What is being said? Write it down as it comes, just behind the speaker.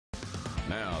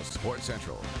Now, Sports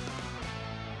Central.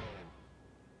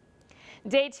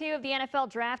 Day 2 of the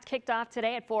NFL draft kicked off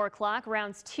today at 4 o'clock,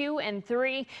 rounds 2 and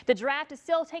 3. The draft is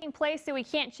still taking place, so we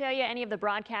can't show you any of the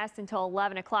broadcasts until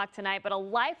 11 o'clock tonight, but a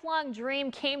lifelong dream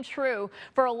came true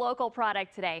for a local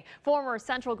product today. Former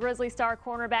Central Grizzly star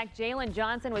cornerback Jaylon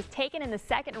Johnson was taken in the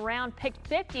second round, picked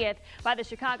 50th by the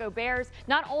Chicago Bears.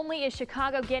 Not only is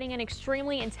Chicago getting an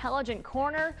extremely intelligent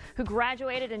corner who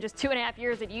graduated in just 2.5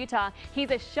 years at Utah,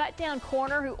 he's a shutdown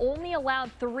corner who only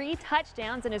allowed 3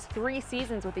 touchdowns in his 3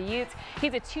 seasons with the Utes.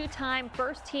 He's a 2-time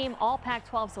first-team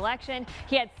All-Pac-12 selection.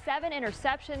 He had 7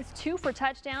 interceptions, 2 for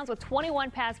touchdowns with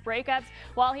 21 pass breakups.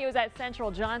 While he was at Central,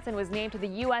 Johnson was named to the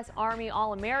U.S. Army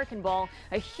All-American Bowl.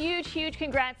 A huge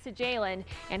congrats to Jaylon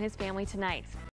and his family tonight.